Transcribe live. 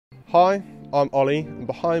Hi, I'm Ollie, and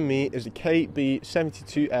behind me is the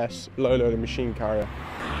KB72S low loader machine carrier.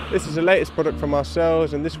 This is the latest product from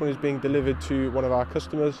ourselves, and this one is being delivered to one of our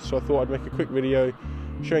customers, so I thought I'd make a quick video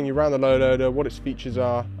showing you around the low loader, what its features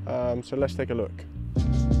are, so let's take a look.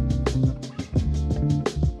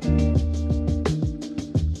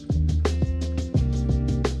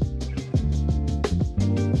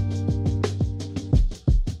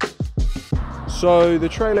 So the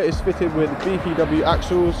trailer is fitted with BPW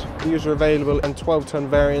axles. These are available in 12-ton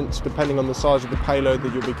variants depending on the size of the payload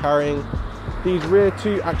that you'll be carrying. These rear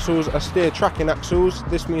two axles are steer tracking axles.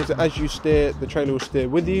 This means that as you steer, the trailer will steer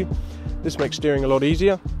with you. This makes steering a lot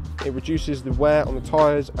easier. It reduces the wear on the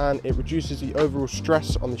tyres and it reduces the overall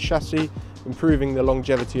stress on the chassis, improving the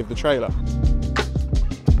longevity of the trailer.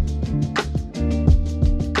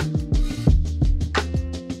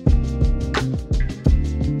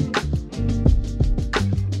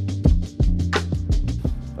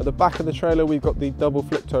 At the back of the trailer we've got the double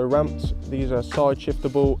flip toe ramps. These are side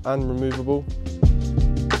shiftable and removable.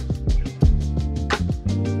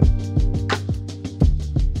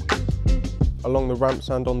 Along the ramps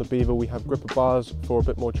and on the beaver we have gripper bars for a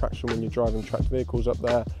bit more traction when you're driving tracked vehicles up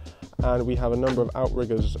there, and we have a number of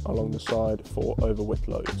outriggers along the side for over-width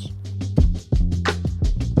loads.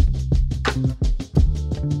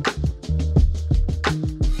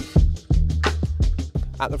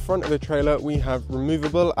 At the front of the trailer we have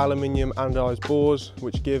removable aluminium anodized bores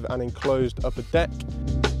which give an enclosed upper deck.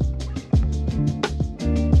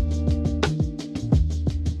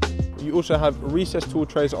 You also have recessed tool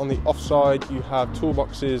trays on the offside, you have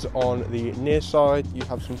toolboxes on the near side, you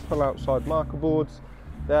have some pull-out side marker boards.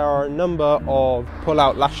 There are a number of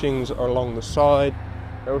pull-out lashings along the side.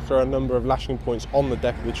 There are also a number of lashing points on the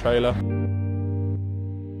deck of the trailer.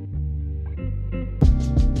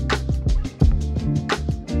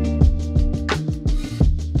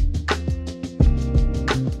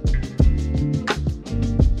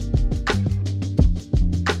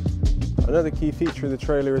 Another key feature of the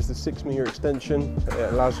trailer is the 6mm extension.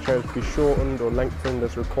 It allows the trailer to be shortened or lengthened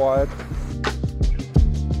as required.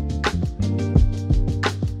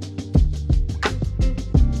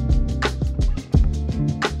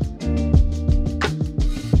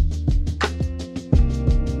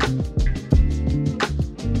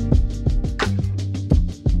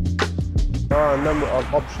 There are a number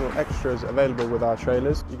of optional extras available with our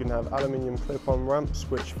trailers. You can have aluminium clip-on ramps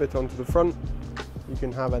which fit onto the front. You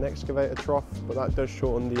can have an excavator trough, but that does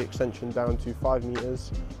shorten the extension down to 5 meters,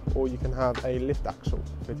 or you can have a lift axle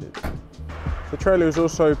fitted. The trailer is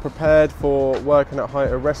also prepared for working at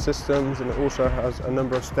height arrest systems, and it also has a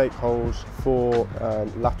number of stake holes for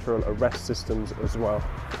lateral arrest systems as well.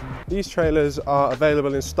 These trailers are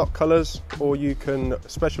available in stock colours, or you can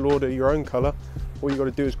special order your own colour. All you've got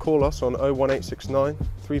to do is call us on 01869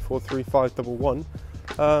 343 511,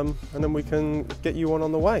 and then we can get you one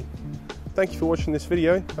on the way. Thank you for watching this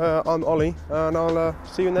video. I'm Ollie, and I'll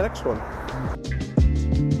see you in the next one.